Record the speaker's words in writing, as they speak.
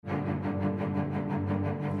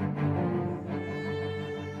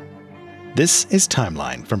This is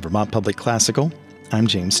Timeline from Vermont Public Classical. I'm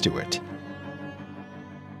James Stewart.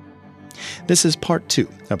 This is part 2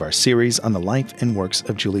 of our series on the life and works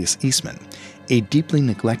of Julius Eastman, a deeply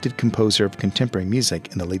neglected composer of contemporary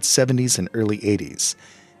music in the late 70s and early 80s.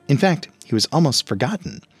 In fact, he was almost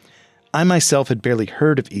forgotten. I myself had barely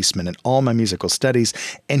heard of Eastman in all my musical studies,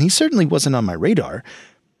 and he certainly wasn't on my radar.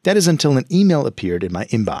 That is until an email appeared in my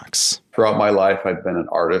inbox. Throughout my life, I've been an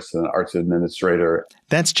artist and an arts administrator.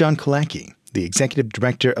 That's John Kalaki, the executive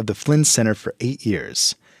director of the Flynn Center for 8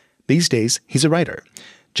 years. These days, he's a writer.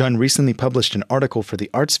 John recently published an article for the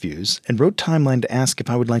Arts Views and wrote Timeline to ask if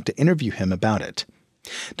I would like to interview him about it.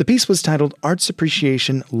 The piece was titled Arts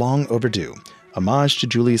Appreciation Long Overdue, Homage to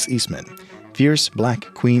Julius Eastman, Fierce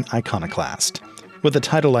Black Queen Iconoclast. With a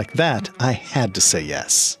title like that, I had to say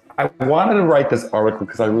yes. I wanted to write this article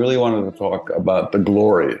because I really wanted to talk about the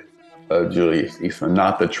glory of Julius Eastman,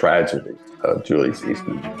 not the tragedy of Julius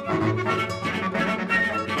Eastman.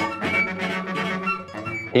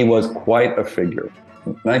 He was quite a figure.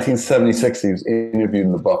 In 1976, he was interviewed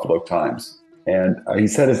in the Buffalo Times, and he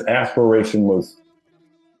said his aspiration was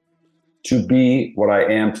to be what I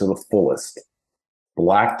am to the fullest,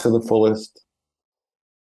 Black to the fullest,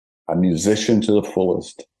 a musician to the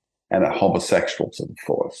fullest, and a homosexual to the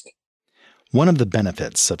fullest. One of the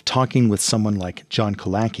benefits of talking with someone like John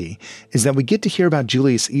Kalaki is that we get to hear about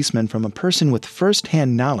Julius Eastman from a person with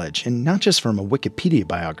first-hand knowledge and not just from a Wikipedia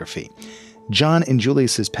biography. John and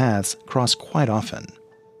Julius's paths cross quite often.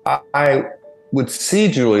 I would see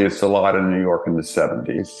Julius a lot in New York in the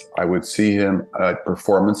 70s. I would see him at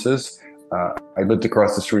performances. I lived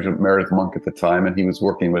across the street from Meredith Monk at the time, and he was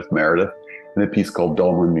working with Meredith in a piece called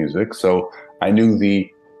Dolman Music. So I knew the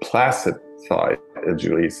placid side of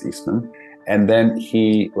Julius Eastman. And then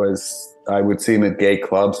I would see him at gay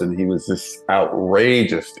clubs, and he was this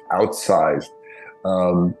outrageous, outsized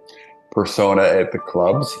persona at the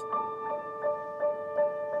clubs.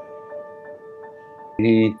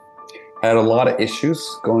 He had a lot of issues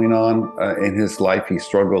going on in his life. He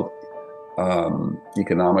struggled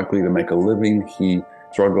economically to make a living. He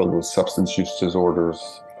struggled with substance use disorders.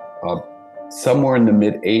 Somewhere in the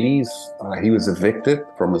mid-'80s, he was evicted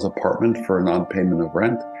from his apartment for non-payment of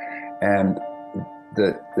rent. And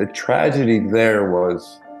the tragedy there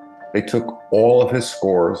was they took all of his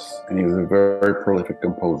scores, and he was a very prolific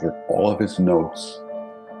composer, all of his notes,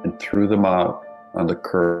 and threw them out on the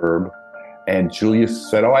curb. And Julius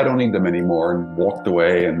said, "Oh, I don't need them anymore," and walked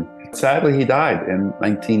away. And sadly, he died in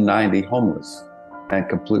 1990, homeless and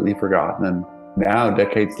completely forgotten. And now,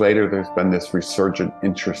 decades later, there's been this resurgent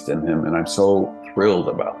interest in him, and I'm so thrilled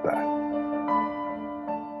about that.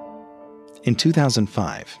 In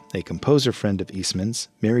 2005, a composer friend of Eastman's,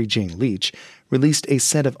 Mary Jane Leach, released a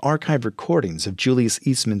set of archive recordings of Julius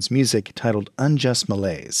Eastman's music titled Unjust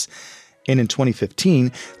Malaise. And in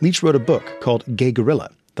 2015, Leach wrote a book called Gay Gorilla,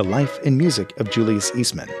 The Life and Music of Julius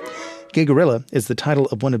Eastman. Gay Gorilla is the title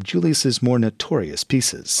of one of Julius's more notorious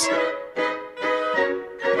pieces.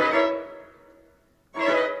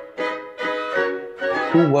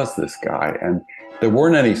 Who was this guy? And there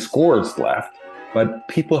weren't any scores left, but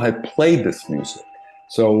people had played this music.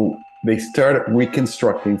 So they started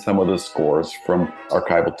reconstructing some of the scores from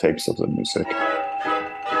archival tapes of the music.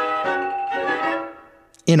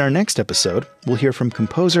 In our next episode, we'll hear from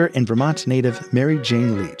composer and Vermont native Mary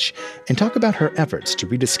Jane Leach and talk about her efforts to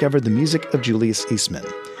rediscover the music of Julius Eastman.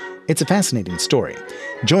 It's a fascinating story.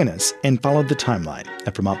 Join us and follow the timeline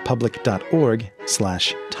at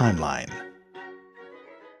vermontpublic.org/timeline.